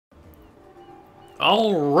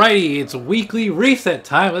Alrighty, it's weekly reset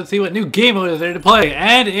time. Let's see what new game mode is there to play.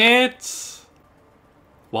 And it's...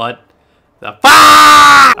 What the fuck?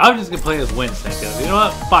 I'm just gonna play as Winston, because you know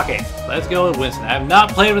what? Fuck it. Let's go with Winston. I have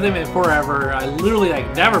not played with him in forever. I literally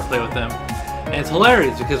never play with him. And it's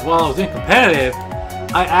hilarious because while I was doing competitive,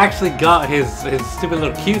 I actually got his stupid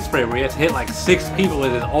little cute spray where he has to hit like 6 people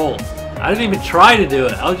with his ult. I didn't even try to do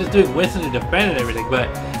it. I was just doing Winston to defend and everything, but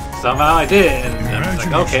somehow I did it, and I was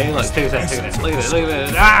like, okay, look, take this, look at this, look at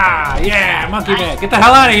this. Ah, yeah, Monkey Man, get the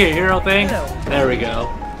hell out of here, hero thing. There we go.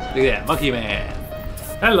 Look at that, Monkey Man.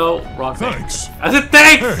 Hello, wrong thing. Thanks. I said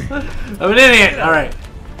thanks! Hey. I'm an idiot. Alright.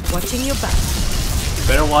 Watching your back.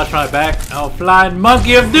 Better watch my back. Oh, flying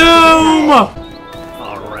monkey of doom!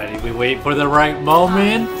 Alrighty, we wait for the right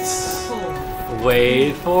moment.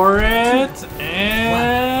 Wait for it,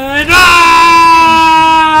 and...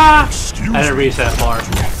 Ah! I didn't reach that far.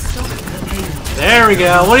 There we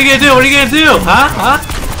go. What are you gonna do? What are you gonna do? Huh?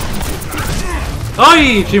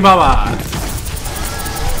 Oi, Chimama!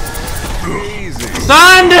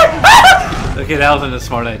 Stunned! Okay, that wasn't a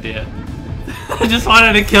smart idea. I just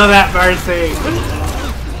wanted to kill that Mercy.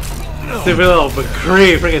 Stupid little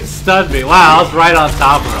McCree freaking stunned me. Wow, I was right on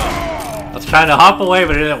top of him. I was trying to hop away,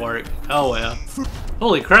 but it didn't work. Oh well.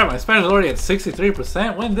 Holy crap, my Spanish is already at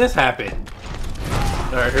 63%? When did this happen?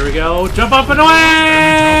 Alright, here we go. Jump up and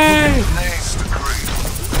away!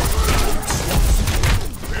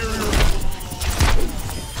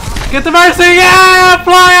 Get the Mercy! Yeah!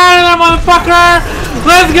 Fly out of there, motherfucker!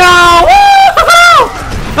 Let's go! Woo-hoo-hoo!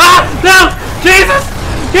 Ah! No! Jesus!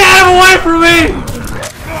 Get him away from me!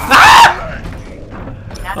 Ah!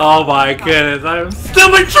 Oh my goodness, I'm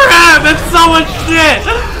stupid trap! That's so much shit!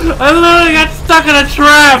 I literally got stuck in a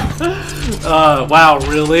trap! Wow,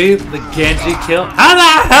 really? The Genji kill? How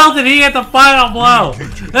the hell did he get the final blow?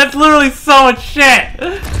 That's literally so much shit!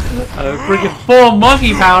 Freaking full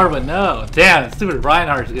monkey power, but no. Damn, stupid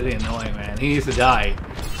Reinhardt's getting annoying, man. He needs to die.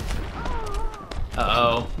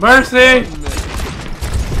 Uh-oh. Mercy!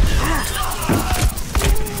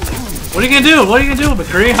 What are you gonna do? What are you gonna do,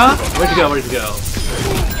 McCree, huh? Where'd you go? Where'd you go?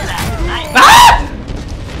 Ah!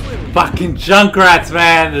 Fucking Junkrats,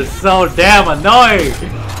 man. They're so damn annoying.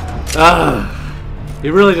 He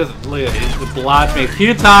really just blocked me a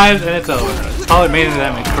few times and it's over. It's probably mainly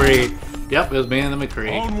that McCree. Yep, it was mainly the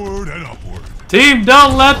McCree. Onward and upward. Team,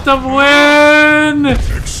 don't let them win!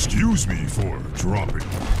 Excuse me for dropping.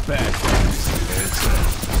 Bad.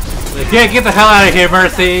 Get the hell out of here,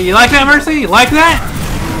 Mercy. You like that, Mercy? You like that?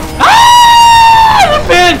 Ah! You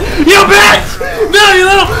bitch! You bitch! No, you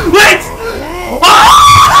little... Wait! Ah!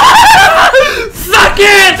 Suck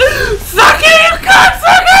it! Suck it, you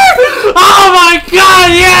cocksucker! Oh my god,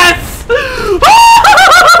 yes!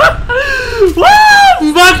 Woo!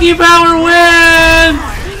 Monkey power wins!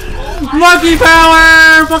 Monkey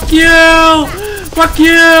power! Fuck you! Fuck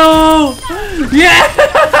you! Yeah!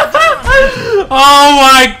 Oh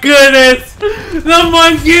my goodness! The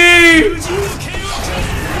monkey!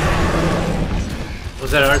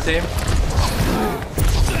 Was that our team?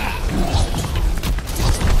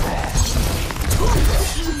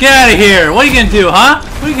 Get out of here! What are you gonna do, huh?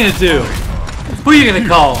 What are you gonna do? Who are you gonna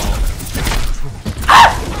call? Ah!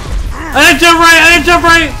 I didn't jump right! I didn't jump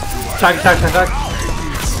right! Talk.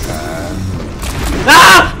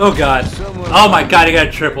 Ah! Oh god. Oh my god, he got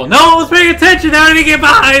a triple. No one was paying attention! How did he get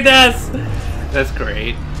behind us? That's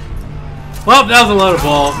great. Well, that was a load of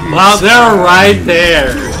ball. Wow, they're right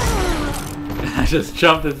there. I just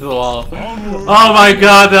jumped into the wall. Oh my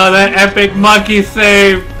god, though, that epic monkey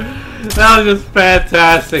save! That was just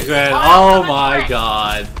fantastic, man. Oh my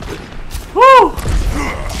god. Woo!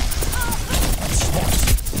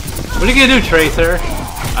 What are you gonna do, Tracer?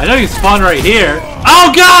 I know you spawned right here.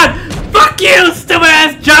 Oh god! Fuck you, stupid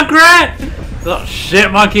ass Junkrat! Oh shit,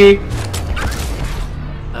 monkey.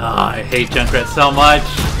 Oh, I hate Junkrat so much.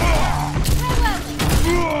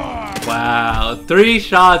 Wow, 3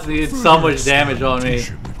 shots did so much damage on me.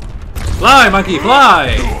 Fly, monkey,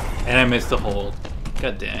 fly! And I missed the hold.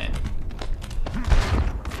 God damn.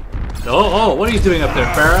 Oh, what are you doing up there,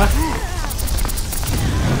 Farah?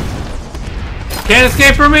 Can't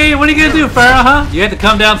escape from me? What are you gonna do, Farah, huh? You had to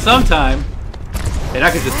come down sometime. And I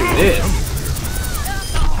could just do this.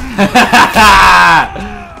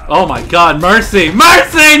 Oh my god, Mercy!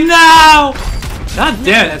 Mercy, no! God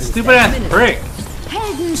damn it, that stupid ass prick.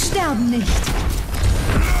 Helden sterben nicht.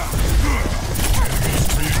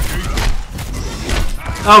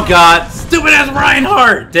 Oh god, stupid ass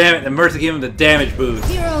Reinhardt! Damn it, the Mercy gave him the damage boost.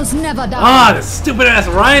 Heroes never die. Ah, the stupid ass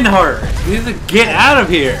Reinhardt! He needs to get out of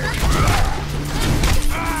here.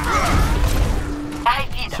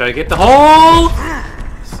 Try to get the hole!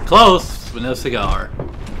 It's close. cigarettes, but no cigar.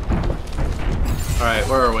 Alright,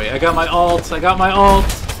 where are we? I got my ult. I got my ult.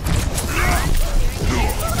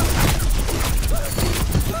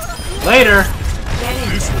 Later.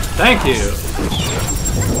 Thank you.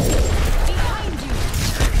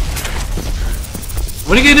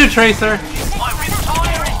 What are you gonna do, Tracer?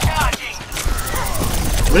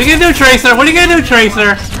 What are you gonna do, Tracer? What are you gonna do,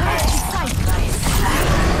 Tracer?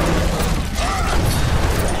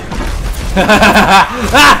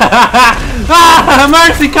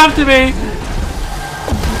 Mercy, come to me!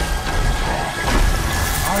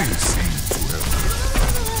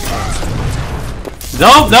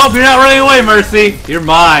 Nope, nope, you're not running away, Mercy. You're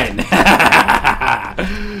mine.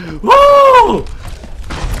 Woo!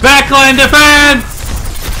 Backline defense!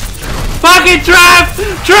 Fucking trap!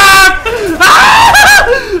 Trap! Ah!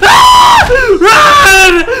 Ah!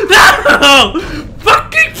 Run! No!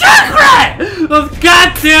 Fucking Junkrat! Those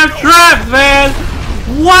goddamn traps, man!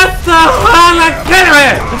 What the hell? I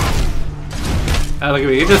can't. Oh, look at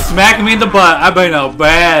me. You're just smacking me in the butt. I've been a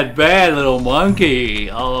bad, bad little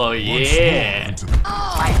monkey. Oh, yeah.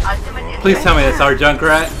 Please tell me that's our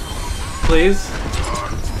Junkrat. Please.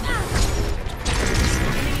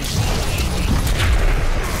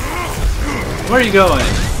 Where are you going?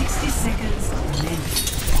 60 seconds.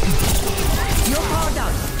 You're powered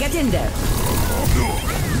up. Get in there.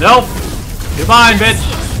 Nope. You're mine, bitch.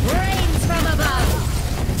 Rains from above.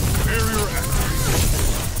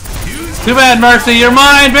 Too bad, Mercy. You're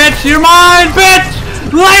mine, bitch. You're mine, bitch.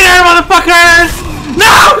 Later, motherfuckers.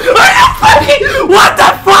 No! Are you fucking? What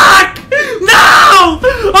the fuck? No!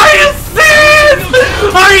 Are you serious?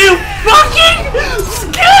 Are you fucking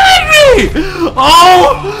kidding me?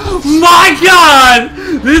 Oh my god!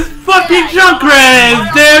 This fucking Junkrat is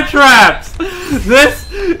damn traps.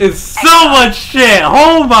 This is so much shit.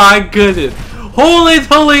 Oh my goodness. Holy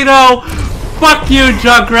Toledo. Fuck you,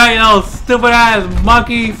 Junkrat, you little stupid ass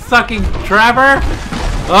monkey sucking trapper.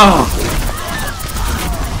 Oh.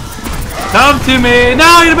 Come to me!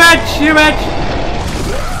 No, you bitch! You bitch!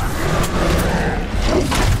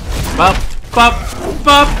 Bop, bop,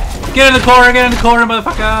 bop! Get in the corner,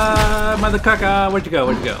 motherfucker! Motherfucker! Where'd you go?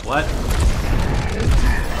 Where'd you go? What?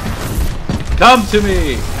 Come to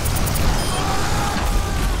me!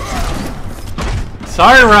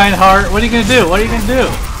 Sorry, Reinhardt. What are you gonna do? What are you gonna do?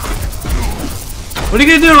 What are you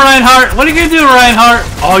gonna do, Reinhardt? What are you gonna do, Reinhardt?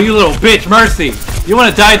 Oh, you little bitch, Mercy! You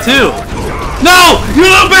wanna die too? No! You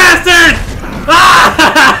little bastard!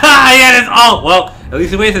 Ah! He had his ult! Well, at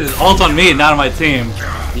least he wasted his ult on me and not on my team.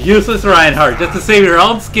 Useless Reinhardt. Just to save your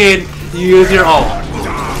own skin, you use your ult.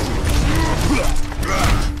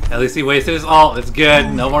 At least he wasted his ult. It's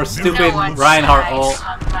good. No more stupid Reinhardt ult.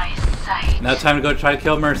 Now time to go try to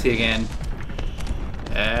kill Mercy again.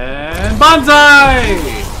 And Bonsai!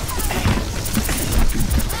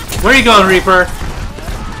 Where are you going, Reaper?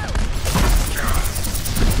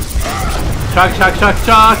 Shock, shock, shock,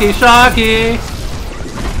 shocky, shocky!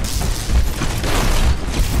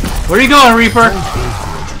 Where are you going, Reaper?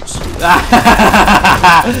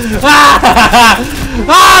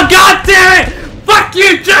 Oh, god damn it! Fuck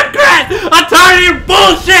you, Junkrat! I'm tired of your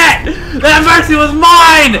bullshit! That Mercy was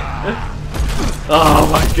mine! Oh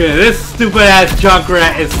my goodness, this stupid ass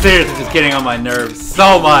Junkrat is seriously just getting on my nerves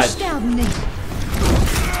so much.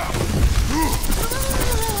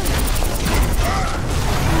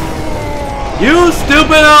 You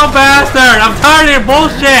stupid little bastard! I'm tired of your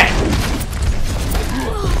bullshit!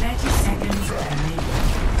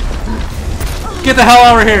 Get the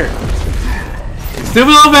hell over here!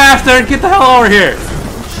 Stupid little bastard! Get the hell over here!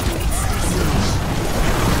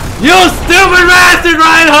 You stupid bastard,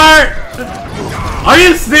 Reinhardt! Are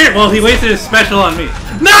you serious? Well, he wasted his special on me.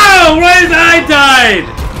 No! Why did I died?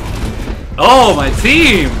 Oh, my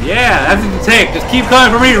team! Yeah, that's what you take. Just keep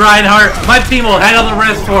coming for me, Reinhardt. My team will handle the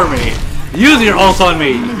rest for me. Use your ult on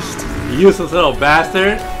me, useless little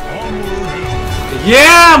bastard.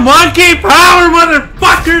 Yeah, monkey power,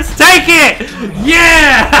 motherfuckers, take it!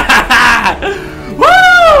 Yeah!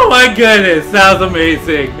 Woo! My goodness, sounds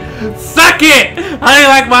amazing. Suck it! How do you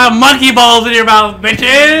like my monkey balls in your mouth,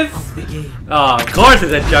 bitches? Oh, of course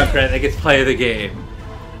it's a Junkrat that gets play of the game.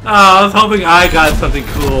 Oh, I was hoping I got something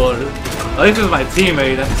cool. At least it was my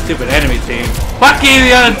teammate, not the stupid enemy team. Fuck you,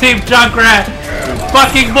 the other team, Junkrat!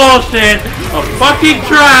 Fucking bullshit! A fucking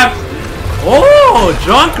trap! Oh,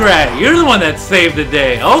 Junkrat, you're the one that saved the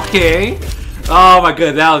day. Okay. Oh my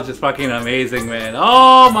goodness, that was just fucking amazing, man.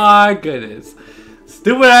 Oh my goodness.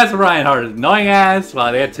 Stupid ass Reinhardt, annoying ass.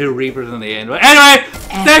 Wow, they had 2 Reapers in the end. But anyway,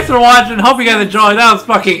 thanks for watching. Hope you guys enjoyed. That was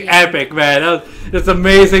fucking epic, man. That was just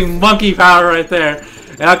amazing monkey power right there.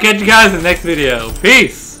 And I'll catch you guys in the next video.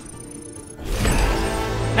 Peace.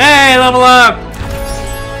 Hey, level up!